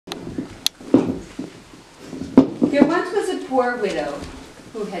There once was a poor widow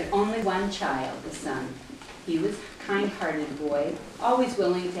who had only one child, a son. He was a kind-hearted boy, always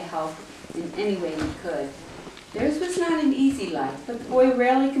willing to help in any way he could. Theirs was not an easy life, but the boy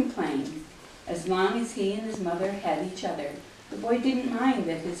rarely complained. As long as he and his mother had each other, the boy didn't mind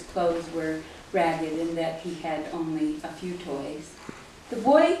that his clothes were ragged and that he had only a few toys. The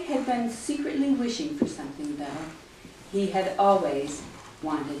boy had been secretly wishing for something, though. He had always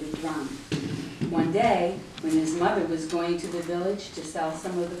wanted a drum. One day, when his mother was going to the village to sell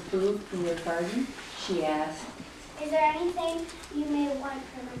some of the food from their garden, she asked, "Is there anything you may want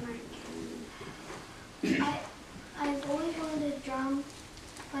for the market?" I've always wanted a drum,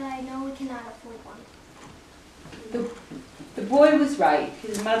 but I know we cannot afford one. The boy was right.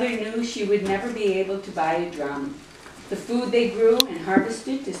 His mother knew she would never be able to buy a drum. The food they grew and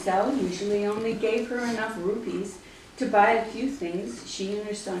harvested to sell usually only gave her enough rupees to buy a few things she and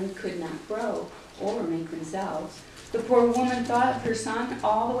her son could not grow or make themselves. The poor woman thought of her son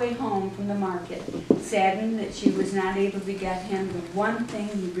all the way home from the market, saddened that she was not able to get him the one thing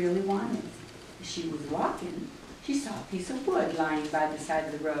he really wanted. As she was walking, she saw a piece of wood lying by the side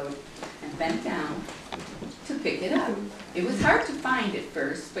of the road and bent down to pick it up. It was hard to find at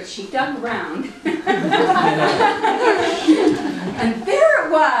first, but she dug around. And there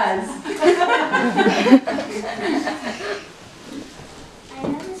it was! I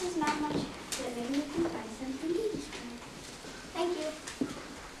know this is not much, but maybe we can find something useful. Thank you.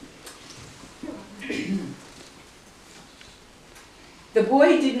 The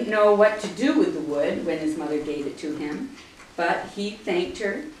boy didn't know what to do with the wood when his mother gave it to him, but he thanked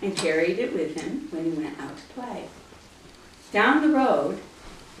her and carried it with him when he went out to play. Down the road,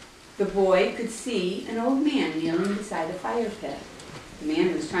 the boy could see an old man kneeling beside a fire pit. The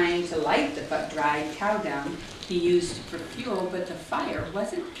man was trying to light the dried cow dung he used for fuel, but the fire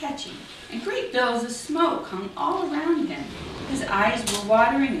wasn't catching, and great billows of smoke hung all around him. His eyes were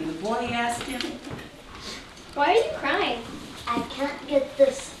watering, and the boy asked him, Why are you crying? I can't get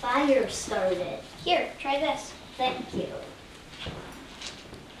this fire started. Here, try this. Thank you.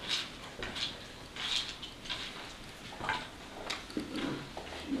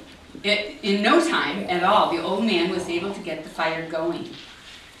 In no time at all, the old man was able to get the fire going.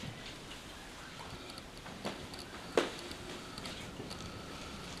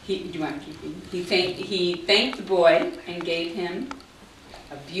 Do you want to keep reading? He thanked the boy and gave him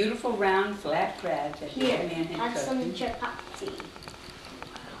a beautiful round flat bread that the old man had Have cooked. some chapati.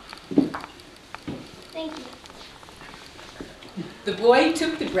 Thank you. The boy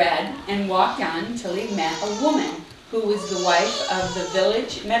took the bread and walked on until he met a woman who was the wife of the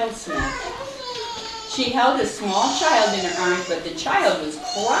village metalsmith. She held a small child in her arms, but the child was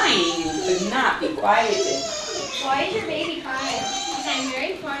crying and could not be quieted. Why is your baby crying? Because I'm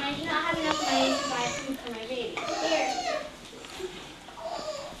very poor and I do not have enough money to buy food for my baby. Here.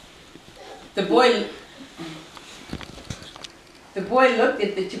 The boy looked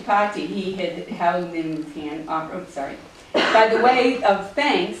at the chapati he had held in his hand. By the way of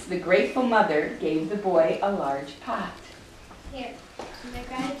thanks, the grateful mother gave the boy a large pot. Here. My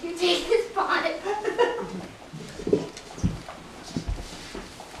gratitude, take this pot.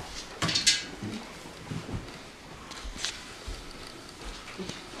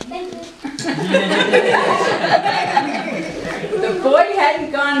 Thank you. The boy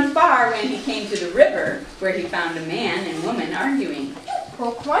hadn't gone far when he came to the river, where he found a man and woman arguing.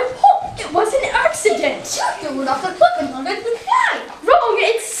 Broke my pole. It was an accident. It went off the cliff and landed the fly. Wrong,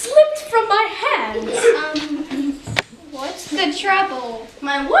 it slipped from my hands. What's the trouble?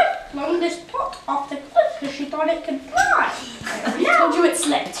 My wife flung this pot off the cliff because she thought it could fly. I already told you it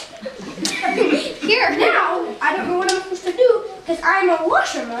slipped. Here. Now, I don't know what I'm supposed to do because I'm a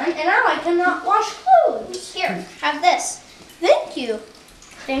washerman and I cannot wash clothes. Here, have this. Thank you.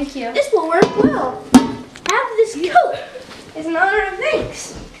 Thank you. This will work well. Have this coat. As an honor of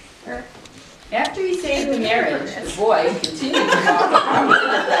thanks. After he saved the marriage, the boy continued to walk around the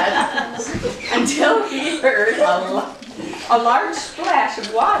bed until he heard a large splash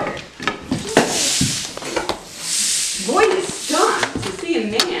of water. The boy was stunned to see a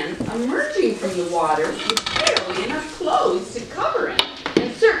man emerging from the water with barely enough clothes to cover him,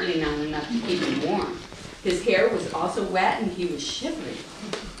 and certainly not enough to keep him warm. His hair was also wet and he was shivering.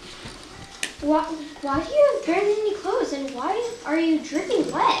 Why do you have barely any clothes and why are you dripping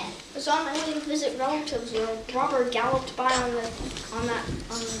wet? I was on my way to visit relatives when a robber galloped by on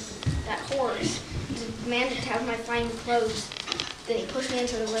that horse. He demanded to have my fine clothes. Then he pushed me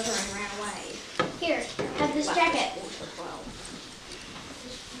into the river and ran away. Here, have this jacket.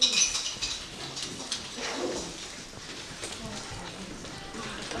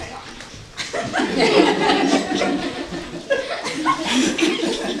 Put it on.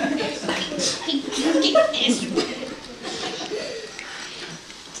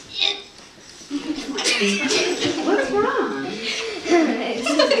 What's wrong?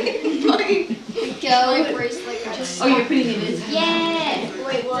 Go. Just Oh, you're putting it in. yeah.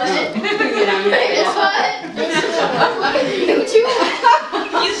 Wait, what? Putting it on your This one? This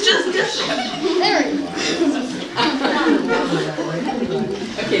one. He's just different. There it is.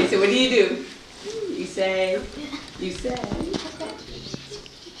 Okay, so what do? You say.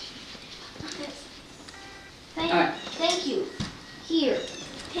 Thank you. Here,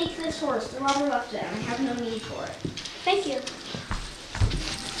 take this horse. The robber left it, and I have no need for it. Thank you.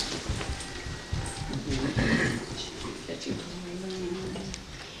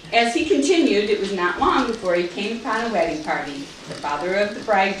 As he continued, it was not long before he came upon a wedding party. The father of the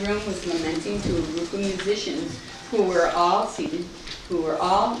bridegroom was lamenting to a group of musicians who were all seated, who were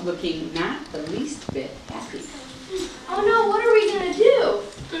all looking not the least bit happy. Oh no, what are we gonna do?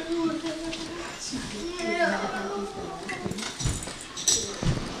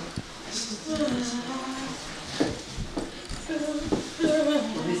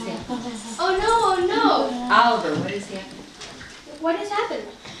 What is happening? Oh no. Oliver, what is happening? What has happened?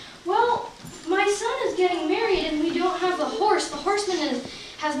 Well, my son is getting married and we don't have the horse. The horseman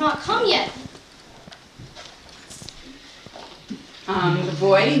has not come yet. The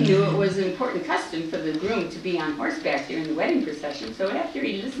boy knew it was an important custom for the groom to be on horseback during the wedding procession, so after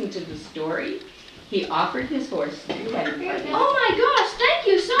he listened to the story, he offered his horse to the wedding party. Oh my gosh, thank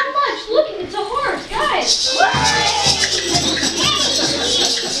you so much. Look, it's a horse, guys.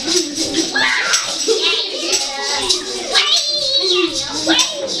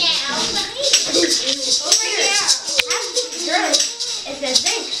 It says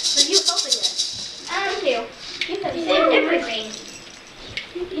thanks for you helping us. Thank you. You have saved everything.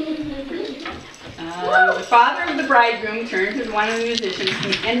 The father of the bridegroom turned to one of the musicians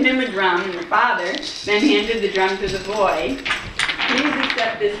and handed him a drum, and the father then handed the drum to the boy. Please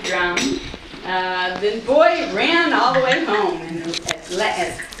accept this drum. The boy ran all the way home, and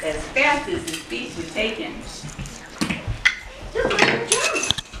as fast as his feet would take him.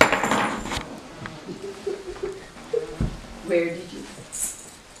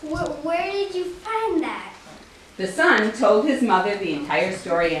 Where did you find that? The son told his mother the entire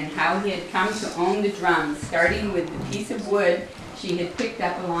story and how he had come to own the drum, starting with the piece of wood she had picked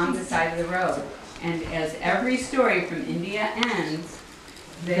up along the side of the road. And as every story from India ends,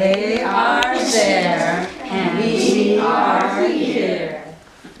 they are there and we are here.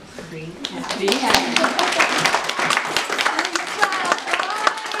 The end.